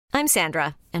I'm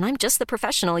Sandra, and I'm just the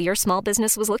professional your small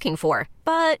business was looking for.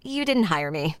 But you didn't hire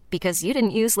me because you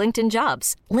didn't use LinkedIn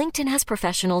Jobs. LinkedIn has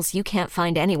professionals you can't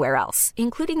find anywhere else,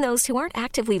 including those who aren't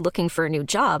actively looking for a new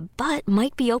job, but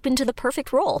might be open to the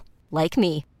perfect role, like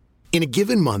me. In a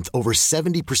given month, over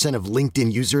 70% of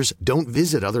LinkedIn users don't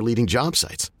visit other leading job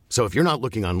sites. So if you're not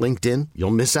looking on LinkedIn,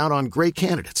 you'll miss out on great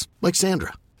candidates like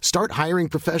Sandra. Start hiring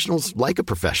professionals like a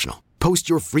professional. Post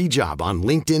your free job on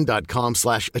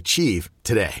linkedin.com/achieve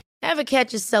today. Ever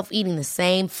catch yourself eating the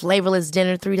same flavorless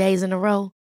dinner 3 days in a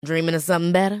row? Dreaming of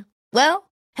something better?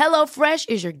 Well, HelloFresh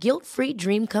is your guilt-free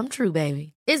dream come true,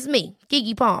 baby. It's me,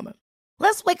 Keke Palmer.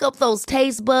 Let's wake up those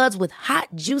taste buds with hot,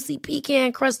 juicy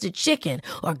pecan-crusted chicken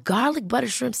or garlic butter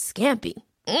shrimp scampi.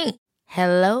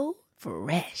 Hello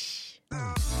Fresh.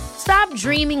 Stop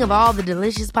dreaming of all the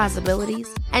delicious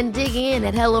possibilities and dig in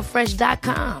at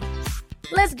HelloFresh.com.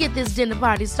 Let's get this dinner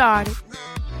party started.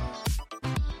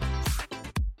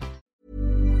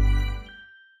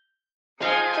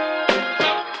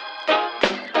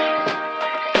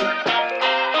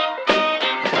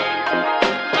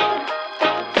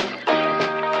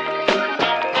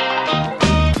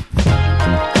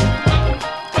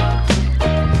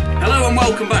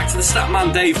 Welcome back to the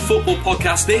Statman Dave Football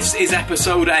Podcast. This is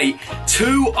episode 8,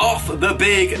 2 off the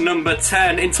big number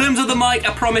 10. In terms of the mic,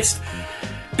 I promised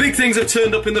big things have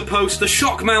turned up in the post. The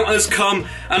shock mount has come,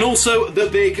 and also the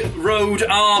big Rode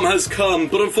arm has come.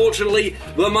 But unfortunately,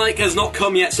 the mic has not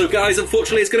come yet. So guys,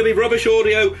 unfortunately, it's going to be rubbish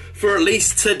audio for at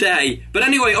least today. But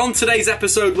anyway, on today's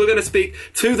episode, we're going to speak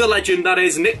to the legend that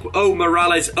is Nick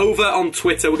O'Morales over on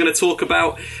Twitter. We're going to talk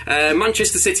about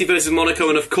Manchester City versus Monaco,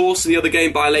 and of course the other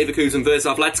game by Leverkusen versus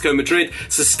Atletico Madrid.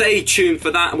 So stay tuned for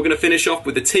that, and we're going to finish off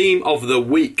with the team of the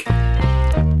week.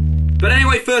 But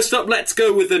anyway, first up, let's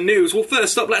go with the news. Well,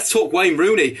 first up, let's talk Wayne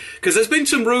Rooney, because there's been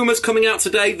some rumours coming out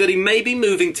today that he may be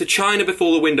moving to China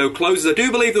before the window closes. I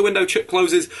do believe the window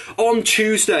closes on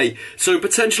Tuesday, so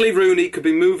potentially Rooney could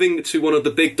be moving to one of the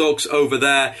big dogs over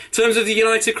there. In terms of the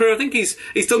United career, I think he's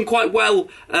done quite well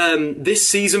this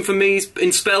season for me.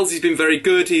 In spells, he's been very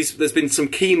good. There's been some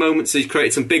key moments. He's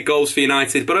created some big goals for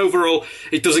United, but overall,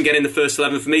 he doesn't get in the first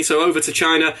 11 for me. So over to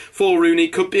China for Rooney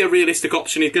could be a realistic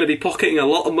option. He's going to be pocketing a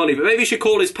lot of money, but maybe he should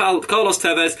call his pal Carlos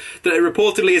Tevez, that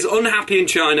reportedly is unhappy in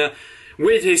China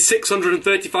with his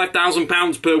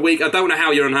 £635,000 per week. I don't know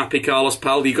how you're unhappy, Carlos,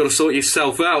 pal. You've got to sort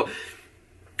yourself out.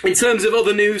 In terms of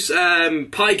other news,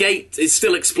 Piegate is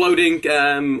still exploding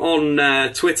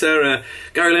on Twitter.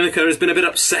 Gary Lineker has been a bit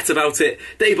upset about it.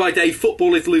 Day by day,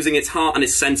 football is losing its heart and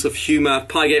its sense of humour.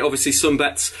 Piegate, obviously,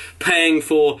 Sunbet's paying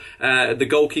for the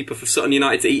goalkeeper for Sutton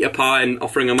United to eat a pie and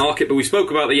offering a market, but we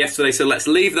spoke about that yesterday, so let's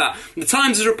leave that. The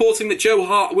Times is reporting that Joe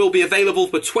Hart will be available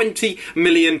for £20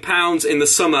 million in the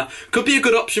summer. Could be a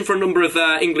good option for a number of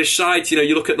English sides. You know,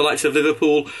 you look at the likes of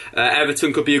Liverpool,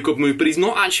 Everton could be a good move, but he's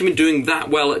not actually been doing that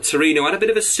well at Torino. Had a bit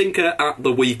of a stinker at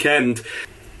the weekend.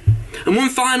 And one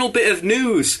final bit of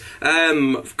news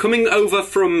coming over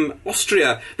from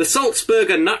Austria. The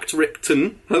Salzburger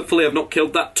Nachrichten, hopefully I've not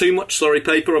killed that too much, sorry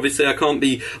paper, obviously I can't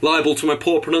be liable to my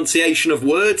poor pronunciation of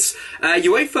words.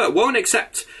 UEFA won't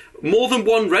accept more than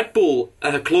one Red Bull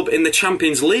club in the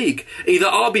Champions League. Either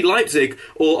RB Leipzig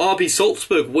or RB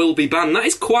Salzburg will be banned. That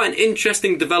is quite an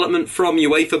interesting development from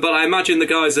UEFA, but I imagine the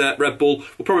guys at Red Bull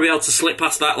will probably be able to slip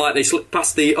past that like they slipped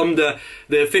past the under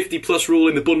the 50 plus rule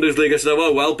in the Bundesliga, so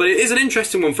oh well. But it is an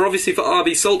interesting one for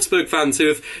RB Salzburg fans who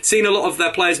have seen a lot of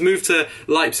their players move to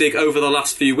Leipzig over the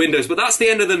last few windows. But that's the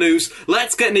end of the news.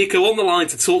 Let's get Nico on the line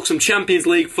to talk some Champions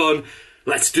League fun.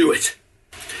 Let's do it.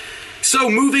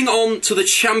 So, moving on to the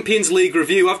Champions League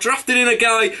review, I've drafted in a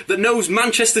guy that knows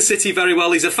Manchester City very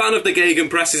well. He's a fan of the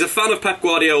Gegenpress, he's a fan of Pep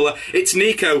Guardiola. It's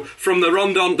Nico from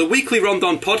the weekly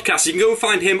Rondon podcast. You can go and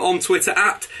find him on Twitter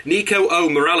at Nico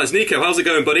O'Morales. Nico, how's it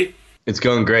going, buddy? It's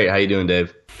going great. How you doing,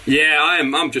 Dave? Yeah,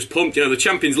 I'm just pumped. You know, the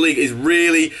Champions League is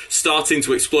really starting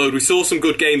to explode. We saw some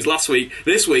good games last week.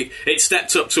 This week, it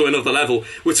stepped up to another level.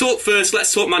 Let's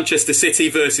talk Manchester City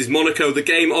versus Monaco. The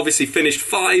game obviously finished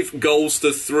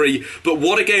 5-3, but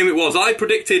what a game it was. I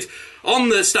predicted on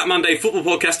the Statman Day Football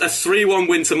Podcast a 3-1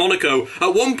 win to Monaco.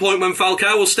 At one point when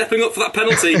Falcao was stepping up for that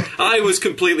penalty, I was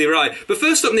completely right. But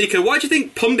first up, Nico, why do you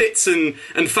think pundits and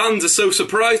fans are so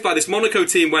surprised by this Monaco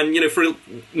team when, you know, for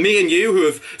me and you who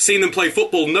have seen them play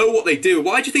football know what they do?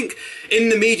 Why do you think in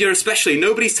the media especially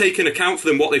nobody's taken account for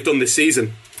them what they've done this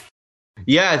season?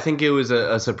 Yeah, I think it was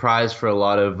a surprise for a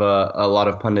lot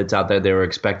of pundits out there. They were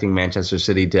expecting Manchester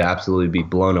City to absolutely be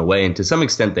blown away, and to some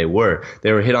extent they were.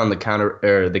 They were hit on the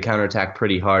counterattack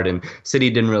pretty hard, and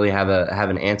City didn't really have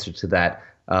an answer to that.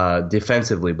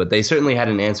 defensively, but they certainly had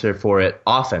an answer for it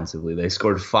offensively. They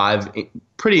scored 5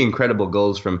 pretty incredible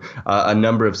goals from a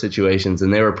number of situations,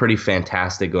 and they were pretty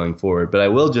fantastic going forward. But I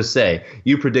will just say,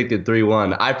 you predicted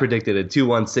 3-1. I predicted a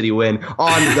 2-1 City win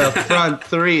on the front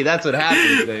three. That's what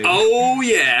happened, baby. Oh,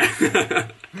 yeah.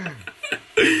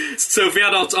 So if we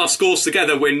had our scores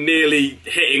together, we're nearly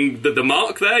hitting the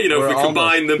mark there. You know, we're if we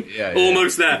combine them,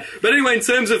 almost there. But anyway, in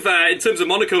terms of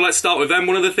Monaco, let's start with them.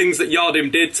 One of the things that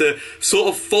Yardim did to sort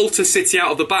of falter City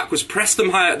out of the back was press them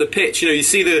high at the pitch. You know, you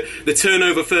see the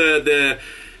turnover for the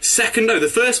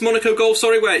first Monaco goal,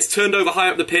 where it's turned over high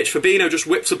up the pitch. Fabinho just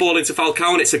whips the ball into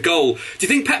Falcao and it's a goal. Do you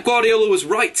think Pep Guardiola was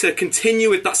right to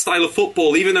continue with that style of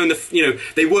football, even though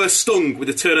they were stung with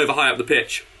the turnover high up the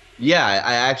pitch? Yeah,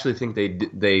 I actually think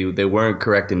they weren't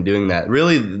correct in doing that.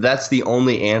 Really, that's the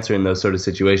only answer in those sort of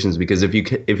situations, because if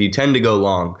you tend to go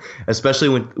long, especially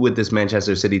with this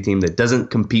Manchester City team that doesn't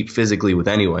compete physically with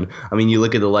anyone. I mean, you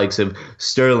look at the likes of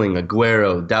Sterling,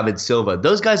 Aguero, David Silva.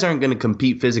 Those guys aren't going to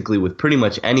compete physically with pretty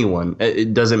much anyone.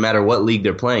 It doesn't matter what league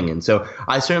they're playing in. So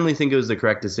I certainly think it was the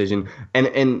correct decision.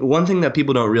 And one thing that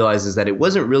people don't realize is that it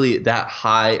wasn't really that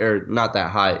high, or not that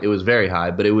high. It was very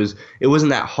high, but it wasn't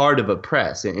that hard of a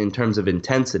press in terms of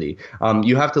intensity.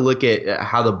 You have to look at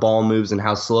how the ball moves and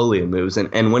how slowly it moves.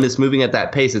 And when it's moving at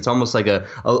that pace, it's almost like a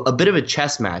bit of a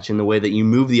chess match in the way that you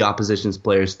move the opposition's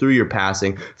players through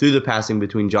the passing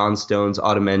between John Stones,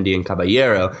 Otamendi, and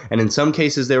Caballero. And in some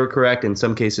cases they were correct. In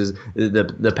some cases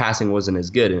the passing wasn't as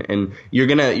good. And you're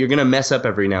gonna mess up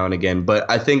every now and again. But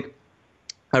I think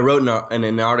I wrote in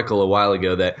an article a while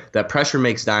ago that pressure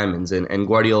makes diamonds, and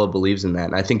Guardiola believes in that.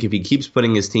 And I think if he keeps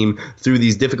putting his team through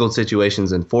these difficult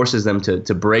situations and forces them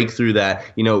to break through that,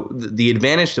 the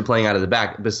advantage to playing out of the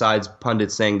back, besides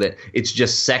pundits saying that it's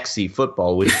just sexy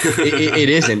football, which it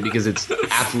isn't, because it's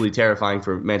absolutely terrifying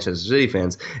for Manchester City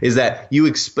fans, is that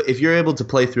if you're able to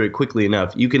play through it quickly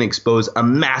enough, you can expose a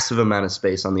massive amount of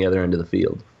space on the other end of the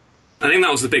field. I think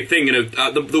that was the big thing.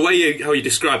 The way how you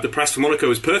described the press for Monaco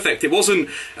was perfect. It wasn't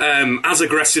as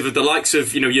aggressive as the likes of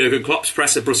Jurgen Klopp's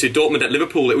press at Borussia Dortmund at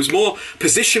Liverpool. It was more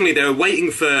positionally. They were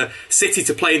waiting for City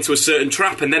to play into a certain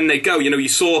trap, and then they go. You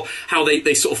saw how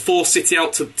they sort of forced City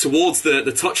out towards the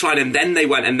touchline, and then they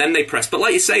went and then they pressed. But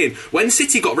like you're saying, when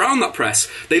City got round that press,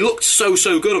 they looked so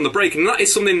good on the break, and that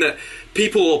is something that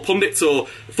people or pundits or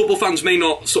football fans may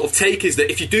not sort of take, is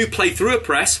that if you do play through a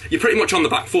press, you're pretty much on the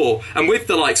back four. And with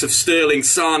the likes of Sterling,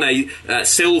 Sane,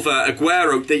 Silva,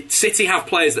 Aguero, City have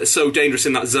players that are so dangerous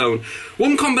in that zone.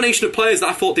 One combination of players that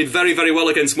I thought did very, very well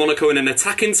against Monaco in an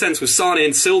attacking sense was Sane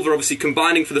and Silva, obviously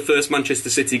combining for the first Manchester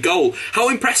City goal. How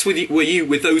impressed were you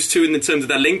with those two in terms of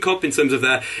their link-up, in terms of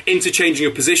their interchanging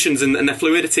of positions and their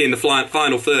fluidity in the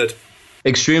final third?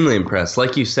 Extremely impressed.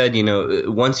 Like you said,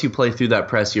 once you play through that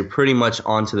press, you're pretty much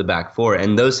onto the back four.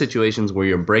 And those situations where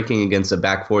you're breaking against a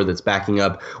back four that's backing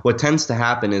up, what tends to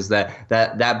happen is that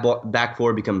back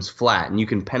four becomes flat, and you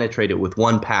can penetrate it with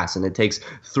one pass, and it takes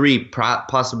 3,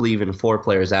 possibly even 4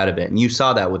 players out of it. And you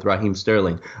saw that with Raheem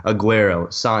Sterling,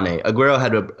 Aguero, Sane. Aguero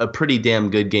had a pretty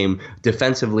damn good game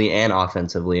defensively and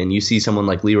offensively. And you see someone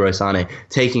like Leroy Sane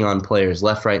taking on players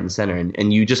left, right, and center.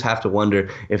 And you just have to wonder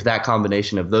if that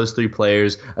combination of those 3 players,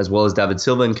 as well as David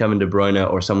Silva and Kevin De Bruyne,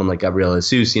 or someone like Gabriel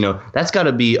Jesus, that's got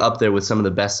to be up there with some of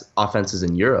the best offenses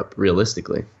in Europe,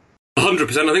 realistically. 100%.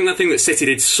 I think the thing that City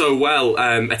did so well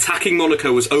attacking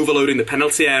Monaco was overloading the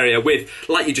penalty area with,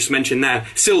 like you just mentioned there,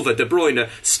 Silva, De Bruyne,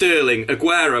 Sterling,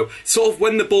 Aguero. Sort of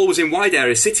when the ball was in wide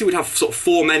areas, City would have sort of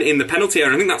 4 men in the penalty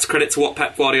area. I think that's credit to what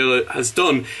Pep Guardiola has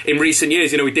done in recent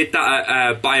years. We did that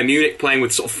at Bayern Munich, playing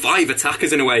with sort of 5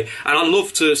 attackers in a way, and I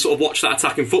love to sort of watch that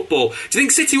attacking football. Do you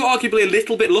think City were arguably a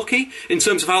little bit lucky in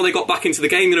terms of how they got back into the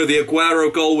game? The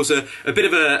Aguero goal was a bit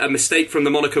of a mistake from the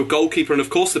Monaco goalkeeper, and of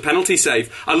course the penalty save.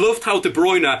 I loved how De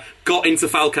Bruyne got into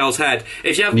Falcao's head.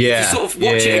 If you sort of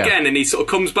watch it again, and he sort of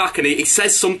comes back and he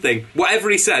says something, whatever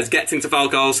he says gets into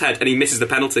Falcao's head, and he misses the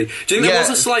penalty. Do you think there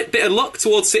was a slight bit of luck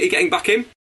towards City getting back in?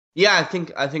 Yeah,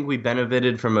 I think we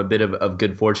benefited from a bit of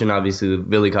good fortune. Obviously,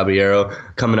 Willy Caballero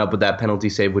coming up with that penalty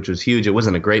save, which was huge. It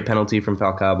wasn't a great penalty from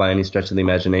Falcao by any stretch of the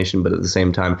imagination, but at the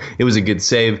same time, it was a good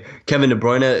save. Kevin De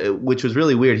Bruyne, which was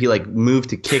really weird, he moved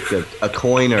to kick a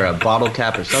coin or a bottle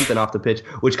cap or something off the pitch,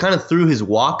 which kind of threw his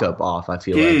walk-up off, I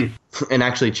feel like, and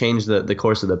actually changed the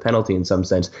course of the penalty in some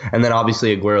sense. And then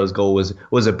obviously Aguero's goal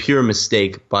was a pure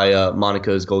mistake by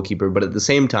Monaco's goalkeeper. But at the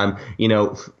same time,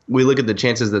 we look at the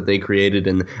chances that they created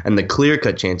and the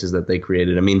clear-cut chances that they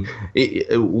created. I mean,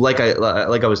 like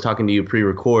I was talking to you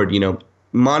pre-record,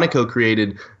 Monaco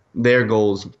created their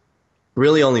goals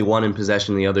really only one in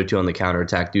possession, the other two on the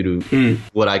counterattack due to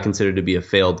what I consider to be a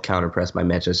failed counterpress by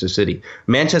Manchester City.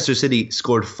 Manchester City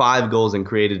scored 5 goals and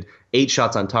created 8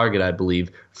 shots on target, I believe,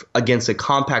 against a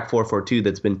compact 4-4-2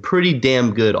 that's been pretty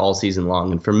damn good all season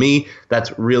long. And for me,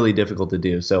 that's really difficult to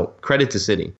do. So credit to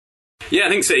City. Yeah, I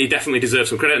think City definitely deserves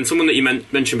some credit. And someone that you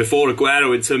mentioned before,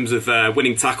 Aguero, in terms of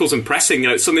winning tackles and pressing,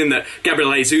 it's something that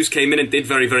Gabriel Jesus came in and did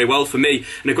very, very well for me.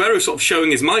 And Aguero sort of showing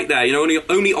his might there. Only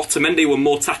Otamendi won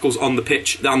more tackles on the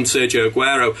pitch than Sergio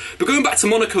Aguero. But going back to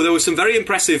Monaco, there were some very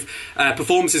impressive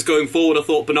performances going forward. I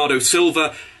thought Bernardo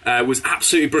Silva was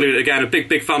absolutely brilliant. Again, a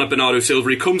big fan of Bernardo Silva.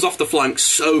 He comes off the flank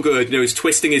so good. He's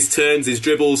twisting his turns, his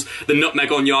dribbles, the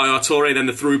nutmeg on Yaya Touré, then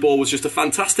the through ball was just a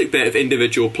fantastic bit of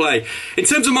individual play. In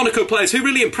terms of Monaco players, who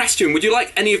really impressed you? And would you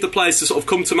like any of the players to sort of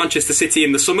come to Manchester City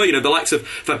in the summer? The likes of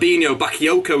Fabinho,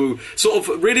 Bakayoko, who sort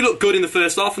of really looked good in the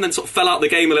first half and then sort of fell out the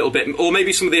game a little bit. Or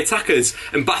maybe some of the attackers,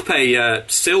 Mbappe,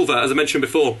 Silva, as I mentioned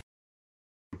before.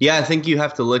 Yeah, I think you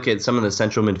have to look at some of the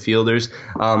central midfielders.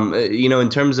 In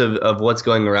terms of what's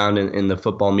going around in the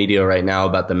football media right now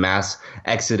about the mass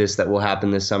exodus that will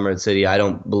happen this summer at City, I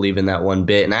don't believe in that one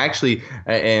bit. And I actually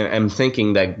am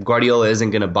thinking that Guardiola isn't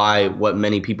going to buy what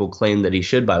many people claim that he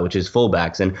should buy, which is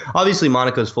fullbacks. And obviously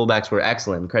Monaco's fullbacks were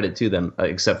excellent, a credit to them,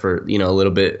 except for a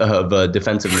little bit of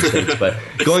defensive mistakes. But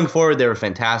going forward, they were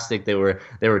fantastic. They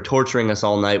were torturing us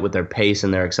all night with their pace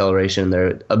and their acceleration, and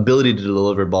their ability to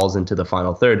deliver balls into the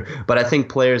final third. But I think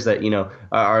players that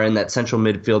are in that central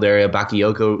midfield area,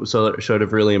 Bakayoko sort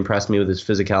of really impressed me with his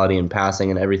physicality and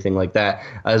passing and everything like that,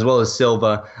 as well as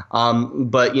Silva.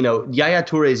 But Yaya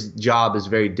Touré's job is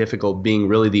very difficult, being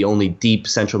really the only deep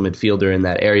central midfielder in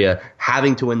that area,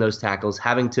 having to win those tackles,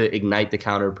 having to ignite the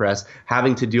counter press,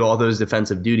 having to do all those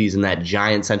defensive duties in that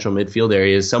giant central midfield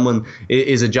area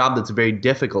is a job that's very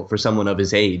difficult for someone of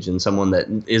his age and someone that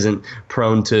isn't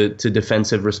prone to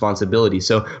defensive responsibility.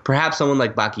 So perhaps someone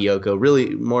like Bakayoko,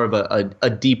 really more of a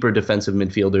deeper defensive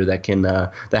midfielder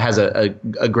that has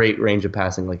a great range of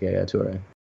passing like Yaya Touré.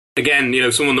 Again,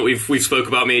 someone that we've spoke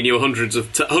about, me and you, hundreds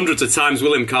of times.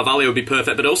 William Carvalho would be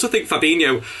perfect, but I also think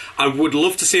Fabinho, I would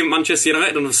love to see him at Manchester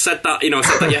United, and I've said that, I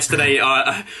said that yesterday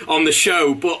on the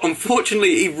show. But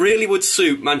unfortunately, he really would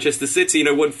suit Manchester City.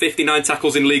 Won 59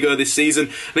 tackles in Liga this season.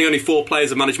 I think only 4 players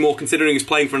have managed more, considering he's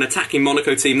playing for an attacking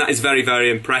Monaco team. That is very, very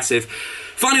impressive.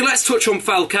 Finally, let's touch on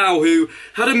Falcao, who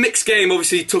had a mixed game.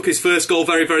 Obviously, took his first goal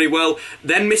very, very well,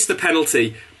 then missed the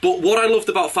penalty. But what I loved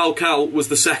about Falcao was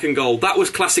the second goal. That was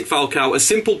classic Falcao. A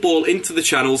simple ball into the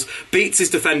channels, beats his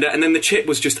defender, and then the chip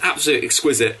was just absolutely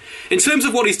exquisite. In terms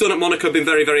of what he's done at Monaco, I've been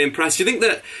very, very impressed. Do you think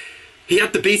that he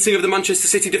had the beating of the Manchester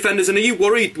City defenders? And are you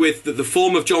worried with the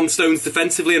form of John Stones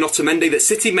defensively and Otamendi that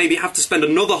City maybe have to spend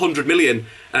another 100 million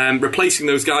replacing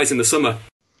those guys in the summer?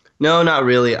 No, not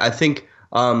really. I think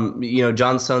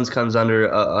John Stones comes under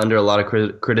a lot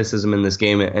of criticism in this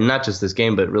game, and not just this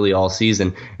game, but really all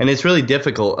season. And it's really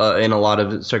difficult in a lot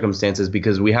of circumstances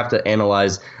because we have to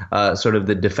analyze sort of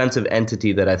the defensive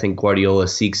entity that I think Guardiola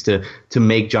seeks to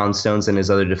make John Stones and his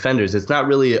other defenders. It's not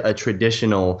really a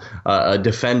traditional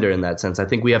defender in that sense. I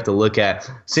think we have to look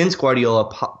at, since Guardiola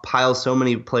piles so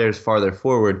many players farther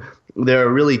forward, there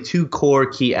are really 2 core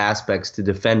key aspects to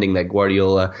defending that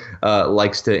Guardiola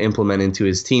likes to implement into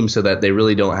his team so that they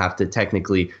really don't have to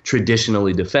technically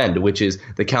traditionally defend, which is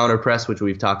the counter press, which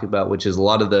we've talked about, which is a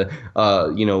lot of the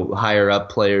higher up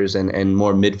players and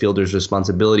more midfielders'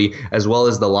 responsibility, as well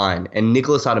as the line. And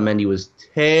Nicolas Otamendi was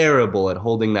terrible at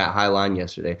holding that high line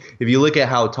yesterday. If you look at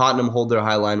how Tottenham hold their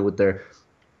high line with their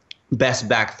best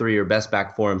back 3 or best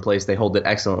back 4 in place, they hold it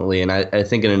excellently. And I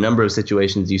think in a number of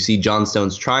situations you see John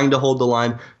Stones trying to hold the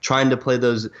line, trying to play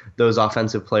those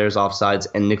offensive players offsides,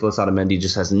 and Nicolas Otamendi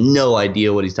just has no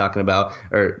idea what he's talking about,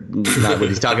 or not what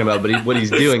he's talking about, but what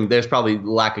he's doing. There's probably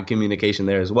lack of communication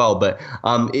there as well. But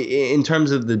in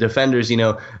terms of the defenders,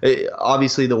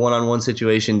 obviously the one-on-one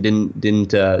situation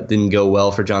didn't go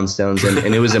well for John Stones,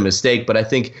 and it was a mistake. But I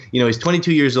think he's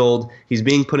 22 years old. He's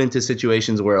being put into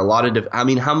situations where a lot of how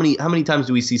many times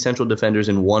do we see central defenders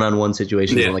in one-on-one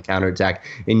situations on the counterattack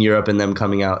in Europe and them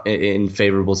coming out in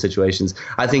favorable situations?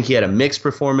 I think he had a mixed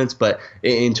performance, but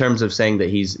in terms of saying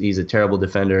that he's a terrible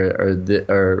defender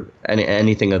or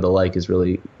anything of the like is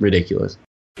really ridiculous.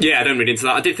 Yeah, I don't read into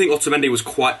that. I did think Otamendi was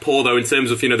quite poor, though, in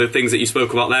terms of the things that you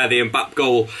spoke about there, the Mbappe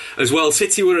goal as well.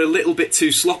 City were a little bit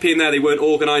too sloppy in there. They weren't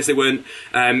organised. They weren't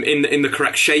in the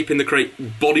correct shape, in the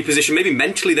correct body position. Maybe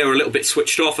mentally they were a little bit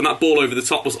switched off, and that ball over the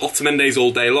top was Otamendi's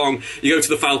all day long. You go to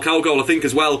the Falcao goal, I think,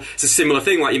 as well. It's a similar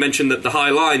thing, like you mentioned, that the high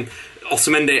line.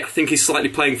 Otamendi, I think he's slightly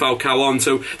playing Falcao on,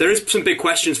 so there is some big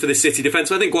questions for this City defence.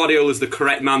 So I think Guardiola's the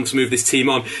correct man to move this team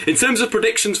on. In terms of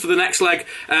predictions for the next leg,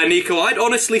 Nico, I'd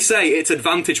honestly say it's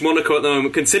advantage Monaco at the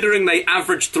moment, considering they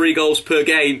average 3 goals per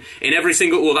game in every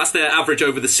single... Well, that's their average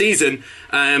over the season.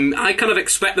 I kind of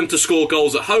expect them to score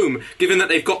goals at home, given that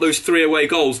they've got those 3 away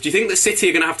goals. Do you think that City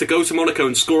are going to have to go to Monaco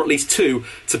and score at least 2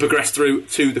 to progress through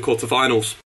to the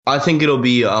quarterfinals? I think it'll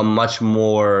be a much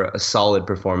more solid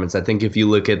performance. I think if you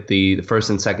look at the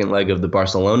first and second leg of the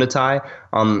Barcelona tie,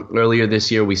 earlier this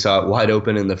year we saw it wide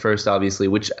open in the first, obviously,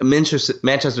 which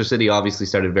Manchester City obviously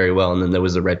started very well, and then there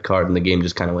was a red card and the game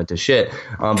just kind of went to shit.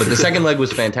 But the second leg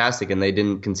was fantastic, and they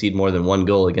didn't concede more than 1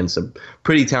 goal against a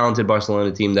pretty talented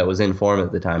Barcelona team that was in form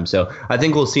at the time. So I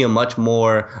think we'll see a much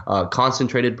more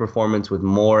concentrated performance with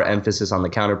more emphasis on the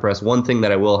counter press. One thing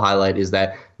that I will highlight is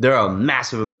that there are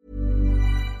massive...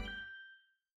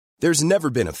 There's never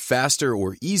been a faster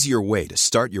or easier way to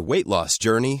start your weight loss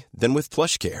journey than with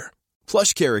PlushCare.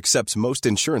 PlushCare accepts most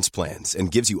insurance plans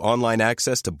and gives you online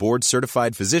access to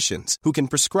board-certified physicians who can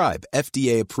prescribe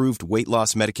FDA-approved weight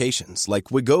loss medications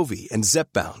like Wegovy and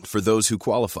Zepbound for those who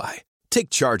qualify. Take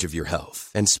charge of your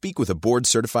health and speak with a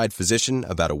board-certified physician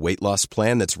about a weight loss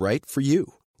plan that's right for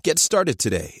you. Get started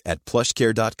today at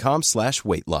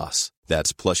plushcare.com/weight-loss.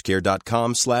 That's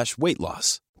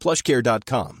plushcare.com/weight-loss.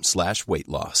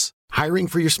 plushcare.com/weight-loss. Hiring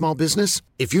for your small business?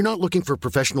 If you're not looking for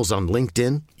professionals on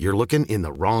LinkedIn, you're looking in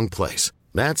the wrong place.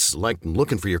 That's like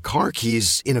looking for your car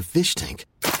keys in a fish tank.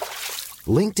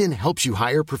 LinkedIn helps you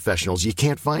hire professionals you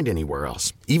can't find anywhere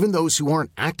else, even those who aren't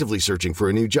actively searching for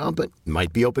a new job but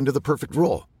might be open to the perfect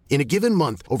role. In a given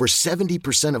month, over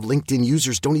 70% of LinkedIn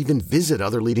users don't even visit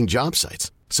other leading job sites.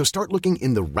 So start looking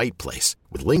in the right place.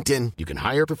 With LinkedIn, you can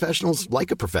hire professionals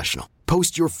like a professional.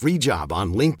 Post your free job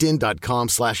on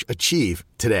linkedin.com/achieve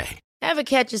today. Ever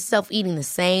catch yourself eating the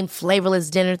same flavorless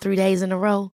dinner 3 days in a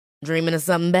row? Dreaming of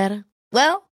something better?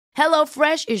 Well,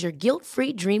 HelloFresh is your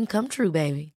guilt-free dream come true,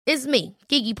 baby. It's me,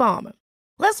 Keke Palmer.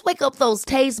 Let's wake up those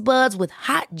taste buds with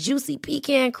hot, juicy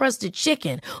pecan-crusted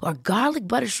chicken or garlic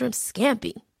butter shrimp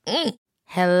scampi.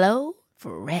 Hello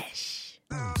Fresh.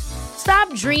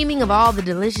 Stop dreaming of all the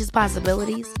delicious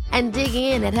possibilities and dig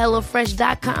in at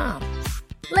HelloFresh.com.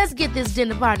 Let's get this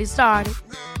dinner party started.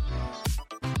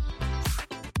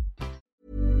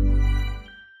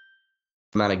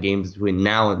 Amount of games between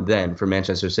now and then for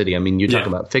Manchester City. I mean, you're talking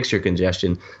about fixture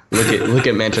congestion. Look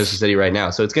at Manchester City right now.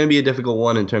 So it's going to be a difficult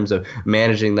one in terms of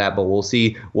managing that, but we'll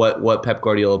see what Pep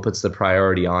Guardiola puts the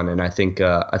priority on, and I think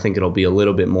it'll be a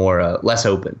little bit more less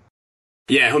open.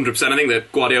 Yeah, 100%. I think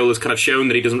that Guardiola's kind of shown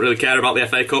that he doesn't really care about the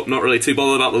FA Cup, not really too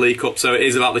bothered about the League Cup, so it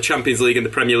is about the Champions League and the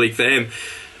Premier League for him.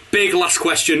 Big last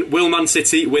question, will Man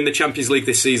City win the Champions League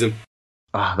this season?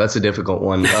 That's a difficult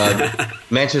one.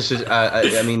 Manchester,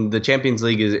 I mean, the Champions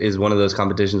League is one of those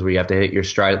competitions where you have to hit your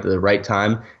stride at the right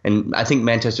time. And I think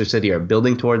Manchester City are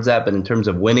building towards that. But in terms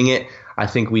of winning it, I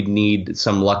think we'd need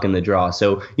some luck in the draw.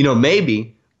 So,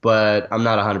 maybe, but I'm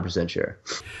not 100% sure.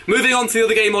 Moving on to the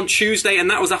other game on Tuesday, and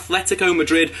that was Atletico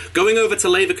Madrid going over to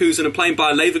Leverkusen and playing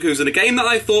Bayer Leverkusen, a game that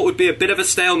I thought would be a bit of a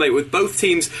stalemate with both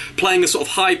teams playing a sort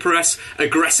of high-press,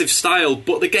 aggressive style.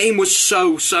 But the game was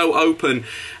so open.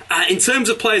 In terms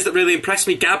of players that really impressed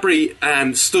me, Gabri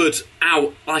stood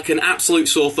out like an absolute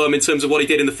sore thumb in terms of what he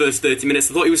did in the first 30 minutes.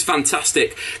 I thought he was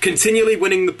fantastic, continually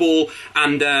winning the ball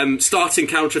and starting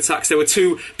counter-attacks. There were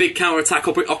 2 big counter-attack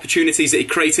opportunities that he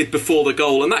created before the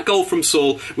goal, and that goal from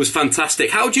Saul was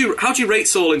fantastic. How do you rate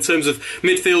Saul in terms of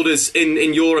midfielders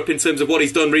in Europe, in terms of what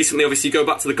he's done recently? Obviously, you go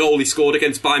back to the goal he scored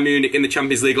against Bayern Munich in the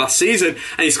Champions League last season,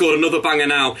 and he scored another banger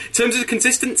now. In terms of the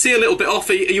consistency, a little bit off.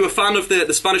 Are you a fan of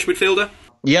the Spanish midfielder?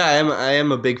 Yeah, I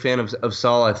am a big fan of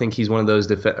Saul. I think he's one of those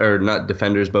not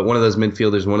defenders, but one of those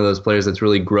midfielders, one of those players that's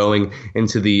really growing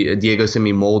into the Diego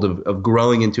Simeone mold of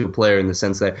growing into a player, in the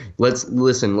sense that let's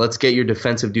get your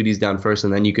defensive duties down first,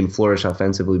 and then you can flourish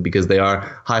offensively, because they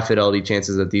are high fidelity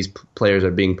chances that these players are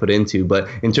being put into. But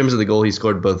in terms of the goal he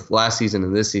scored both last season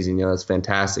and this season, that's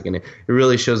fantastic, and it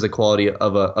really shows the quality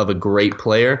of a great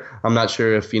player. I'm not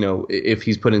sure if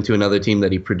he's put into another team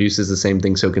that he produces the same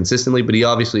thing so consistently, but he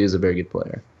obviously is a very good player.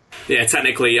 Yeah,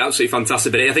 technically, absolutely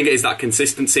fantastic. But I think it is that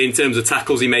consistency in terms of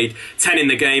tackles. He made 10 in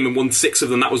the game and won 6 of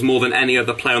them. That was more than any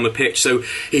other player on the pitch. So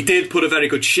he did put a very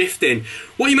good shift in.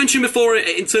 What you mentioned before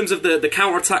in terms of the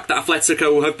counter-attack that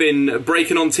Atletico have been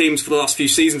breaking on teams for the last few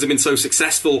seasons, have been so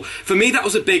successful. For me, that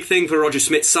was a big thing for Roger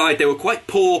Smith's side. They were quite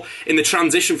poor in the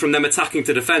transition from them attacking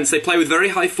to defence. They play with very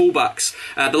high fullbacks.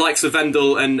 The likes of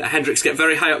Vendel and Hendricks get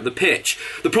very high up the pitch.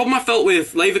 The problem I felt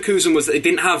with Leverkusen was that they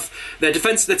didn't have their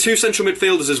 2 central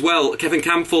midfielders as as well, Kevin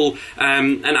Campbell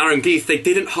and Aaron Geith, they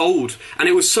didn't hold. And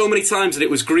it was so many times that it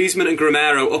was Griezmann and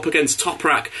Gameiro up against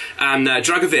Toprak and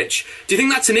Dragovic. Do you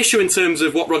think that's an issue in terms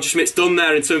of what Roger Schmidt's done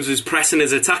there, in terms of his press and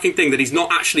his attacking thing, that he's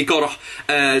not actually got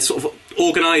a sort of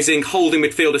organising, holding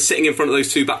midfielder sitting in front of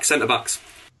those two centre-backs?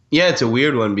 Yeah, it's a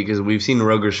weird one because we've seen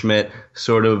Roger Schmidt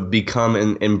sort of become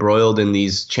embroiled in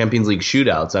these Champions League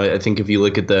shootouts. I think if you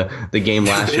look at the game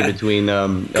last year between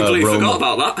completely Roma. Forgot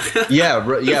about that.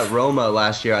 yeah, Roma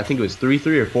last year, I think it was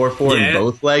 3-3 or 4-4 in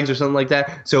both legs or something like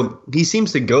that. So he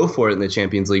seems to go for it in the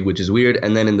Champions League, which is weird.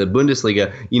 And then in the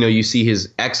Bundesliga, you see his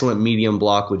excellent medium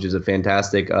block, which is a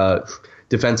fantastic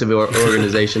defensive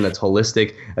organization that's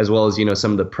holistic, as well as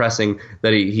some of the pressing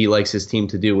that he likes his team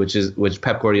to do, which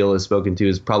Pep Guardiola has spoken to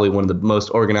is probably one of the most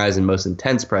organized and most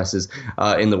intense presses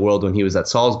in the world when he was at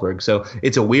Salzburg. So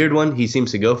it's a weird one. He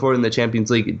seems to go for it in the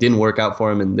Champions League. It didn't work out for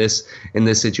him in this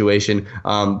situation.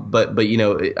 But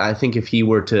I think if he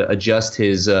were to adjust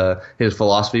his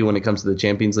philosophy when it comes to the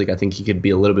Champions League, I think he could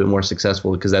be a little bit more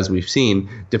successful because, as we've seen,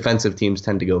 defensive teams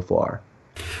tend to go far.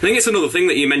 I think it's another thing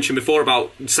that you mentioned before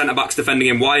about centre-backs defending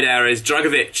in wide areas.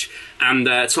 Dragovic and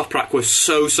Toprak were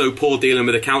so poor dealing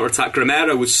with the counter-attack.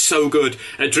 Gameiro was so good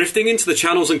at drifting into the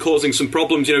channels and causing some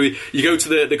problems. You go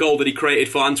to the goal that he created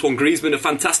for Antoine Griezmann, a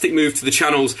fantastic move to the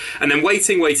channels, and then wait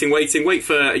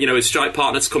for his strike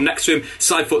partner to come next to him,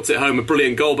 side foots it home, a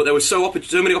brilliant goal. But there were so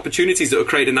many opportunities that were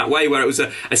created in that way, where it was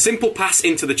a simple pass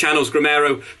into the channels.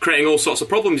 Gameiro creating all sorts of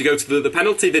problems. You go to the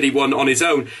penalty that he won on his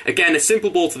own. Again, a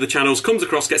simple ball to the channels, comes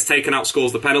across, gets taken out,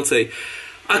 scores the penalty.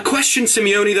 I question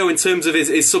Simeone, though, in terms of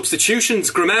his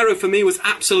substitutions. Gameiro, for me, was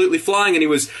absolutely flying, and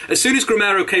as soon as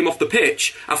Gameiro came off the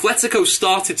pitch, Atletico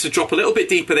started to drop a little bit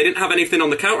deeper. They didn't have anything on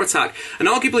the counter-attack, and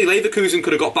arguably Leverkusen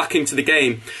could have got back into the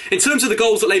game. In terms of the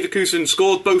goals that Leverkusen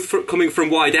scored, both coming from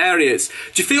wide areas,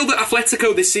 do you feel that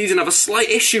Atletico this season have a slight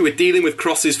issue with dealing with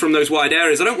crosses from those wide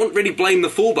areas? I don't want to really blame the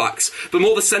fullbacks, but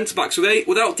more the centre-backs.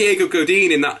 Without Diego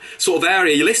Godin in that sort of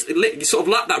area, you sort of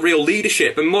lack that real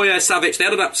leadership, and Moya, Savic, they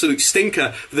had an absolute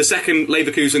stinker for the second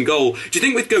Leverkusen goal. Do you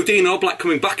think with Godin and Oblak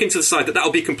coming back into the side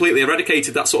that'll be completely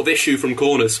eradicated, that sort of issue from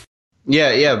corners?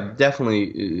 Yeah,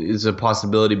 definitely is a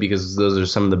possibility because those are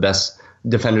some of the best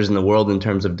defenders in the world in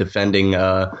terms of defending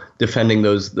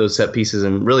those set pieces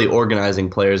and really organizing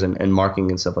players and marking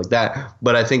and stuff like that.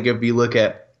 But I think if you look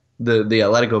at the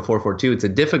Atletico 4-4-2, it's a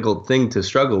difficult thing to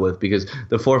struggle with because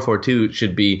the 4-4-2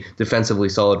 should be defensively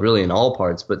solid really in all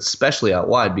parts, but especially out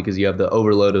wide because you have the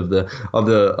overload of the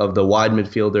wide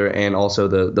midfielder and also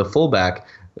the fullback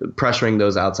pressuring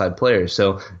those outside players.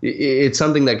 So it's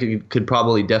something that could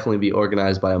probably definitely be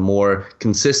organized by a more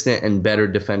consistent and better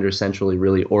defender centrally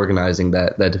really organizing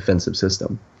that defensive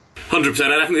system. 100%.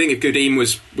 I definitely think if Godin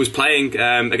was playing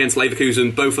against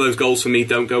Leverkusen, both of those goals for me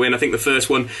don't go in. I think the first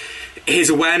one,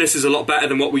 his awareness is a lot better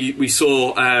than what we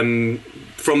saw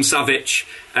from Savic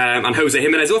and Jose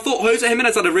Jimenez. I thought Jose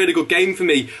Jimenez had a really good game for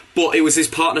me, but it was his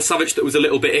partner Savic that was a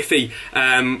little bit iffy.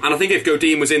 And I think if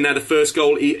Godin was in there, the first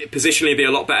goal, positionally be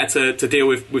a lot better to deal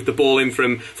with the ball in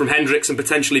from Hendricks and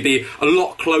potentially be a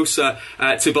lot closer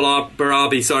to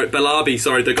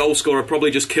Belabi. The goal scorer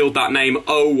probably just killed that name.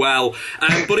 Oh well.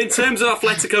 But in terms of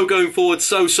Atletico going forward,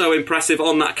 so impressive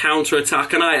on that counter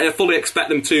attack, and I fully expect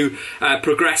them to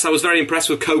progress. I was very impressed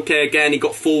with Koke again. He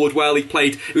got forward well.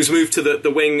 He was moved to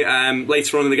the wing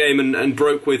later on in the game and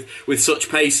broke with such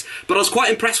pace. But I was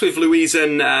quite impressed with Luis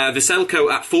and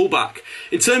Veselko at fullback.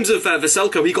 In terms of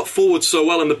Veselko, he got forward so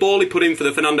well, and the ball he put in for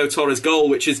the Fernando Torres goal,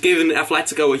 which has given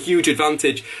Atletico a huge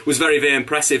advantage, was very, very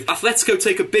impressive. Atletico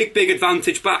take a big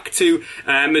advantage back to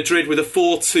Madrid with a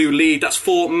 4-2 lead. That's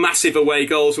 4 massive away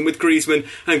goals, and with Griezmann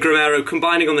and Gameiro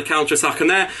combining on the counter-attack,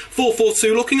 and there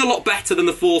 4-4-2 looking a lot better than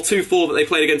the 4-2-4 that they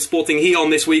played against Sporting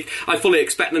Gijon this week. I fully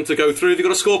expect them to go through. Have you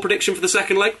got a score prediction for the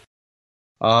second leg?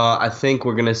 I think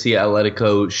we're going to see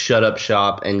Atletico shut up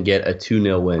shop and get a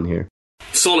 2-0 win here.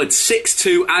 Solid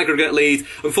 6-2 aggregate lead.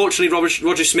 Unfortunately,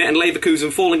 Roger Schmidt and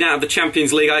Leverkusen falling out of the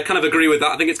Champions League. I kind of agree with that.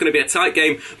 I think it's going to be a tight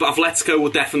game, but Atletico will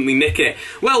definitely nick it.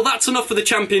 Well, that's enough for the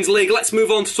Champions League. Let's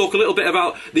move on to talk a little bit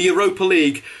about the Europa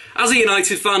League. As a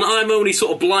United fan, I'm only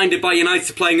sort of blinded by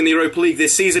United playing in the Europa League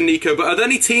this season, Nico, but are there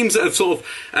any teams that have sort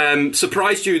of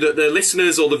surprised you that the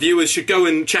listeners or the viewers should go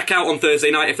and check out on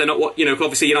Thursday night if they're not,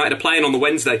 obviously United are playing on the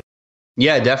Wednesday?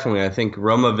 Yeah, definitely. I think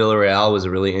Roma-Villarreal was a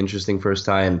really interesting first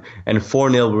tie, and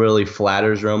 4-0 really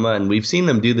flatters Roma, and we've seen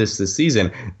them do this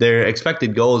season. Their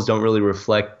expected goals don't really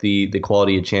reflect the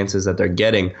quality of chances that they're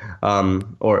getting,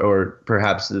 or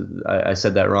perhaps I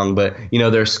said that wrong, but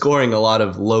they're scoring a lot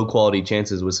of low quality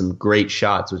chances with some great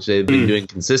shots, which they've been doing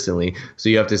consistently. So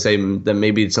you have to say that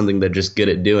maybe it's something they're just good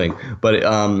at doing. But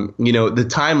the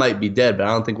time might be dead, but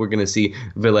I don't think we're going to see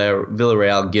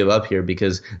Villarreal give up here,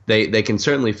 because they can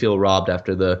certainly feel robbed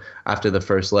after the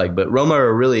first leg. But Roma are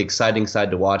a really exciting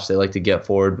side to watch. They like to get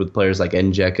forward with players like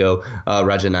Dzeko,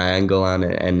 Raja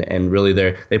Nainggolan, and really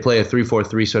they play a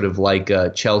 3-4-3 sort of like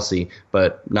Chelsea,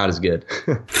 but not as good.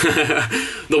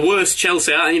 The worst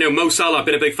Chelsea. Mo Salah, I've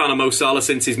been a big fan of Mo Salah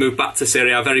since he's moved back to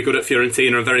Serie A. Very good at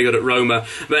Fiorentina and very good at Roma.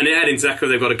 But in Edin Dzeko,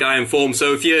 they've got a guy in form.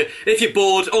 So if you're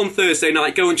bored on Thursday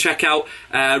night, go and check out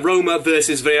Roma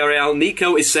versus Villarreal.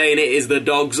 Nico is saying it is the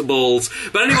dog's balls.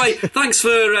 But anyway, thanks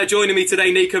for joining me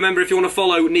today, Nico. Remember, if you want to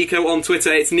follow Nico on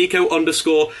Twitter, it's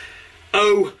Nico_O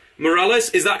Morales.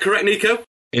 Is that correct, Nico?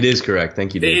 It is correct.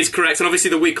 Thank you, Dave. It is correct. And obviously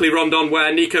the weekly rundown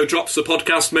where Nico drops the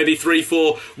podcast maybe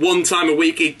 3-4 one time a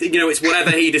week. It's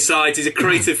whatever he decides. He's a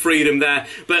creative freedom there.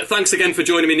 But thanks again for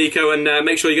joining me, Nico, and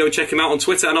make sure you go and check him out on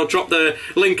Twitter. And I'll drop the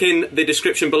link in the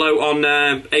description below on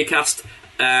Acast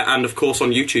and, of course, on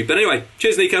YouTube. But anyway,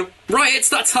 cheers, Nico. Right, it's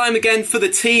that time again for the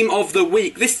team of the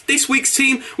week. This week's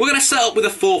team, we're going to set up with a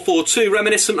 4-4-2,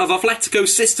 reminiscent of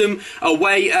Atletico's system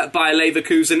away at Bayer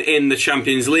Leverkusen in the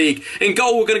Champions League. In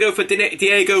goal, we're going to go for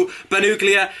Diego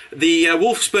Banuglia. The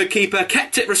Wolfsburg keeper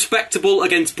kept it respectable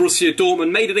against Borussia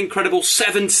Dortmund, made an incredible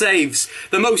 7 saves,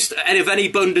 the most of any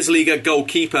Bundesliga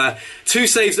goalkeeper. 2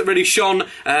 saves that really shone to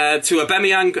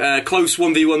Aubameyang, close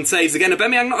 1v1 saves. Again,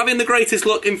 Aubameyang not having the greatest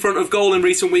luck in front of goal in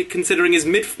recent week, considering his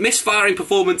misfiring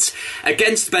performance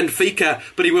against Benfica,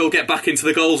 but he will get back into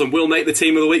the goals and will make the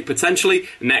team of the week potentially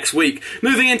next week.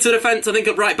 Moving into defence, I think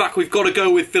at right back we've got to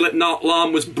go with Philipp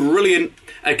Lahm. Was brilliant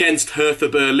against Hertha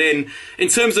Berlin. In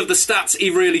terms of the stats, he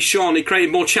really shone. He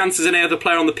created more chances than any other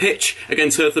player on the pitch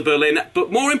against Hertha Berlin,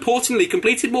 but more importantly,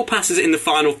 completed more passes in the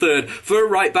final third. For a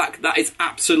right back, that is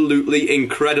absolutely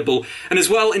incredible. And as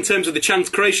well, in terms of the chance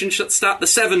creation stat, the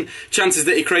 7 chances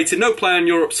that he created, no player in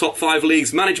Europe's top 5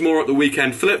 leagues managed more at the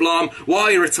weekend. Philipp Lahm, why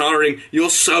are you retiring? You're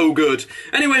so good.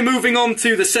 Anyway, moving on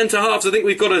to the centre halves, I think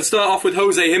we've got to start off with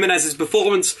Jose Jimenez's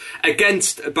performance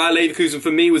against Bayer Leverkusen.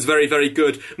 For me, was very, very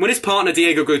good. When his partner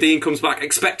Diego Godin comes back,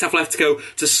 expect Atletico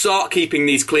to start keeping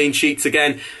these clean sheets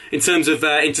again. In terms of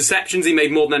interceptions, he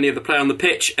made more than any other player on the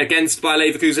pitch against Bayer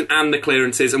Leverkusen, and the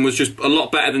clearances, and was just a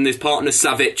lot better than his partner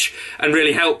Savic, and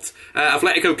really helped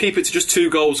Atletico keep it to just 2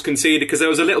 goals conceded, because there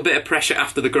was a little bit of pressure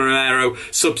after the Guerrero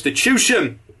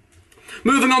substitution.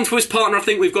 Moving on to his partner, I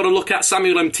think we've got to look at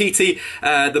Samuel Umtiti.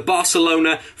 The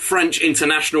Barcelona French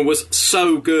international was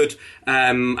so good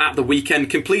at the weekend.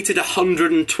 Completed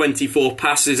 124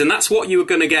 passes, and that's what you were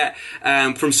going to get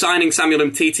from signing Samuel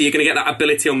Umtiti. You're going to get that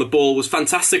ability on the ball. Was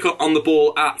fantastic on the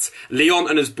ball at Lyon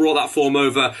and has brought that form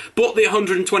over. But the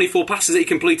 124 passes that he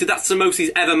completed, that's the most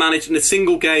he's ever managed in a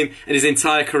single game in his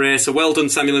entire career. So well done,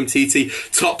 Samuel Umtiti.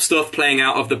 Top stuff playing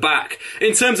out of the back.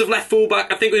 In terms of left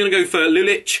fullback, I think we're going to go for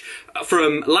Lulic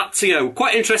from Lazio.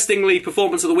 Quite interestingly,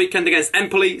 performance at the weekend against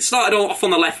Empoli. Started off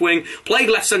on the left wing, played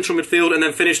left central midfield, and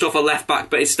then finished off a left back.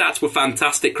 But his stats were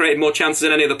fantastic, created more chances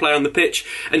than any other player on the pitch.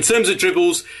 In terms of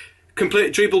dribbles,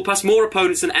 complete dribble past more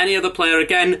opponents than any other player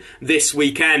again this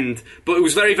weekend. But it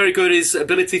was very, very good, his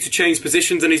ability to change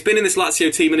positions, and he's been in this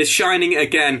Lazio team and is shining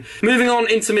again. Moving on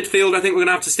into midfield, I think we're going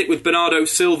to have to stick with Bernardo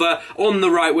Silva on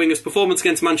the right wing. His performance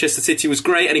against Manchester City was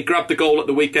great, and he grabbed the goal at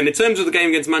the weekend. In terms of the game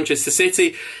against Manchester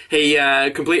City, he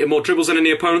completed more dribbles than any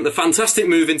opponent. The fantastic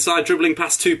move inside, dribbling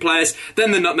past 2 players,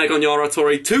 then the nutmeg on Yaya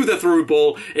Toure to the through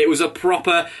ball. It was a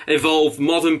proper, evolved,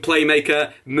 modern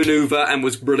playmaker manoeuvre and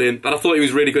was brilliant. But I thought he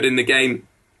was really good in the game.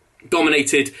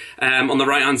 Dominated on the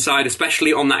right hand side,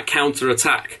 especially on that counter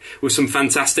attack, with some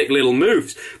fantastic little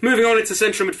moves. Moving on into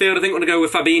central midfield, I think we're going to go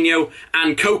with Fabinho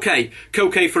and Koke.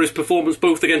 Koke for his performance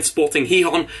both against Sporting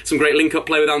Gijón, some great link up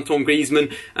play with Antoine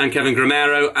Griezmann and Kevin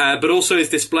Gameiro, but also his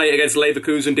display against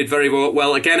Leverkusen did very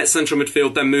well again at central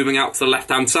midfield, then moving out to the left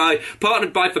hand side,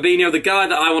 partnered by Fabinho, the guy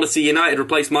that I want to see United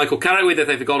replace Michael Carrick with if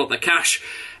they've got up the cash.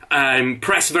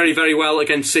 Pressed very, very well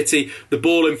against City. The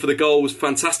ball in for the goal was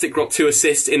fantastic. Got 2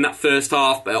 assists in that first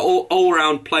half, but all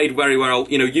round played very well.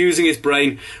 Using his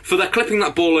brain for that, clipping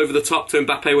that ball over the top to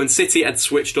Mbappe when City had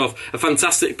switched off. A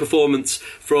fantastic performance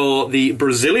for the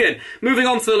Brazilian. Moving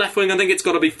on to the left wing, I think it's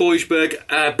got to be Forsberg.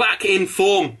 Back in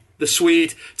form. the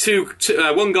Swede,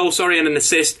 1 goal, and an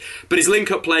assist. But his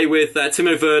link-up play with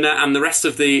Timo Werner and the rest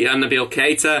of the Nabil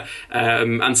Keita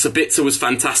and Sabitzer was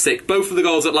fantastic. Both of the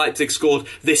goals that Leipzig scored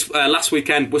this last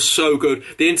weekend were so good.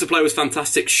 The interplay was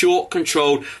fantastic, short,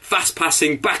 controlled, fast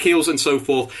passing, back heels and so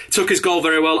forth. Took his goal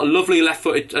very well. A lovely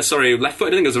left-footed, I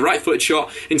think it was a right-footed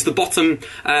shot into the bottom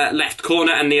left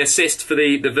corner, and the assist for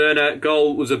the Werner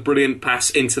goal was a brilliant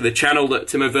pass into the channel that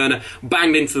Timo Werner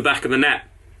banged into the back of the net.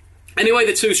 Anyway,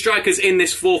 the two strikers in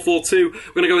this 4-4-2, we're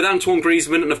going to go with Antoine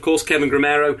Griezmann and, of course, Kevin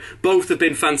Gameiro. Both have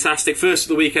been fantastic. First of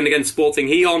the weekend against Sporting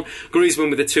Gijón, Griezmann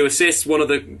with the 2 assists.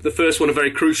 The first one, a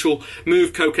very crucial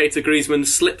move, Koke to Griezmann,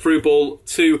 slip-through ball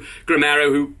to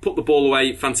Gameiro, who put the ball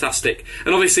away. Fantastic.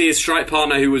 And obviously his strike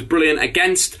partner, who was brilliant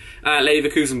against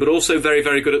Leverkusen, but also very,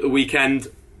 very good at the weekend,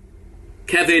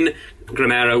 Kevin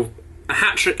Gameiro. A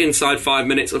hat-trick inside 5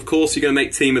 minutes. Of course you're going to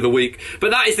make team of the week.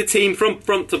 But that is the team from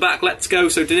front to back. Let's go.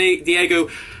 So Diego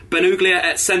Benuglia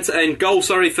at centre and goal.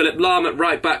 Philip Lahm at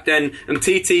right back then. And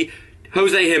Titi,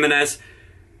 Jose Jimenez,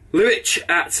 Luic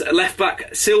at left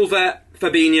back, Silva,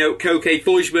 Fabinho, Koke,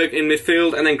 Forsberg in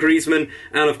midfield, and then Griezmann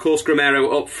and, of course,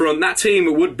 Gameiro up front. That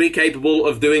team would be capable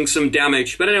of doing some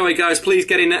damage. But anyway, guys, please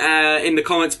get in the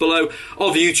comments below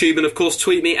of YouTube, and, of course,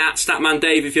 tweet me at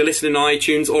StatmanDave if you're listening on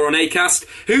iTunes or on Acast.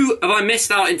 Who have I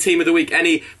missed out in Team of the Week?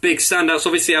 Any big standouts?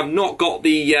 Obviously, I've not got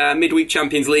the midweek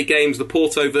Champions League games, the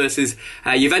Porto versus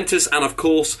Juventus, and, of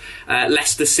course,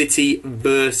 Leicester City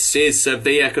versus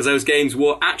Sevilla, because those games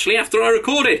were actually after I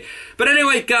recorded. But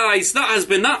anyway, guys, that has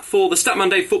been that for the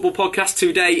Statman Dave Football Podcast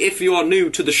today. If you are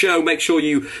new to the show, make sure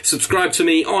you subscribe to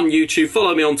me on YouTube,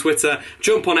 follow me on Twitter,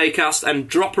 jump on Acast, and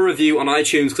drop a review on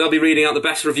iTunes, because I'll be reading out the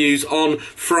best reviews on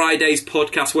Friday's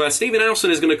podcast, where Stephen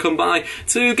Elson is going to come by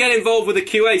to get involved with the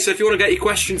QA. So if you want to get your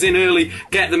questions in early,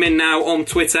 get them in now on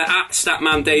Twitter at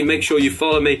Statman Dave. Make sure you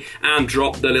follow me and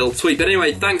drop the little tweet. But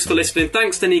anyway, thanks for listening.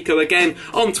 Thanks to Nico again.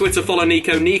 On Twitter, follow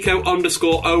Nico,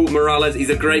 Nico_O Morales.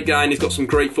 He's a great guy and he's got some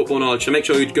great football knowledge. So make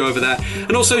sure you go over there.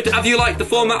 And also, have you liked the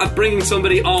format of bringing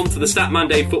somebody on to the Statman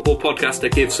Dave Football Podcast to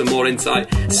give some more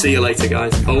insight? See you later,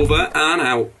 guys. Over and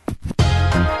out.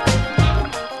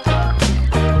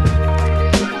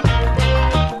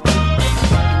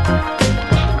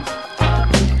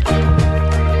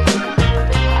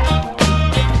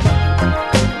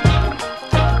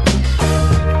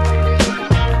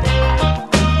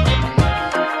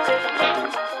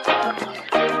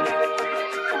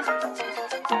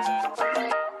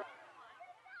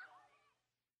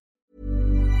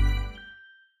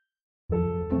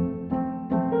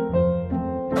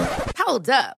 Hold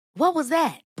up. What was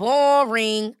that?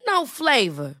 Boring. No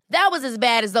flavor. That was as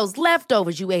bad as those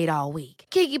leftovers you ate all week.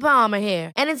 Keke Palmer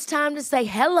here. And it's time to say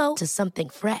hello to something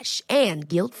fresh and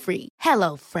guilt-free.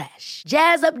 Hello Fresh.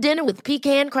 Jazz up dinner with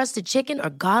pecan-crusted chicken or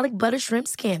garlic butter shrimp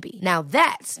scampi. Now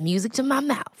that's music to my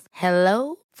mouth.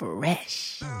 Hello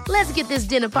Fresh. Let's get this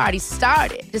dinner party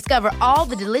started. Discover all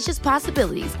the delicious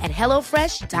possibilities at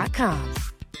HelloFresh.com.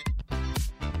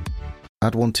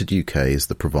 AdWanted UK is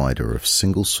the provider of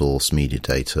single-source media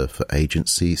data for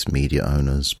agencies, media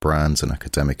owners, brands and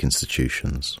academic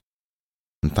institutions.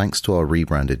 And thanks to our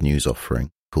rebranded news offering,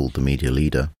 called The Media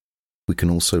Leader, we can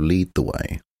also lead the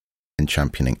way in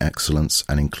championing excellence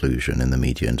and inclusion in the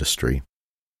media industry.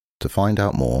 To find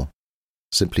out more,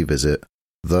 simply visit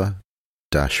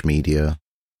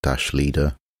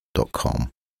the-media-leader.com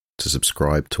to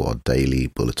subscribe to our daily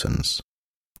bulletins.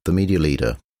 The Media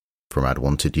Leader from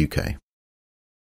AdWanted UK.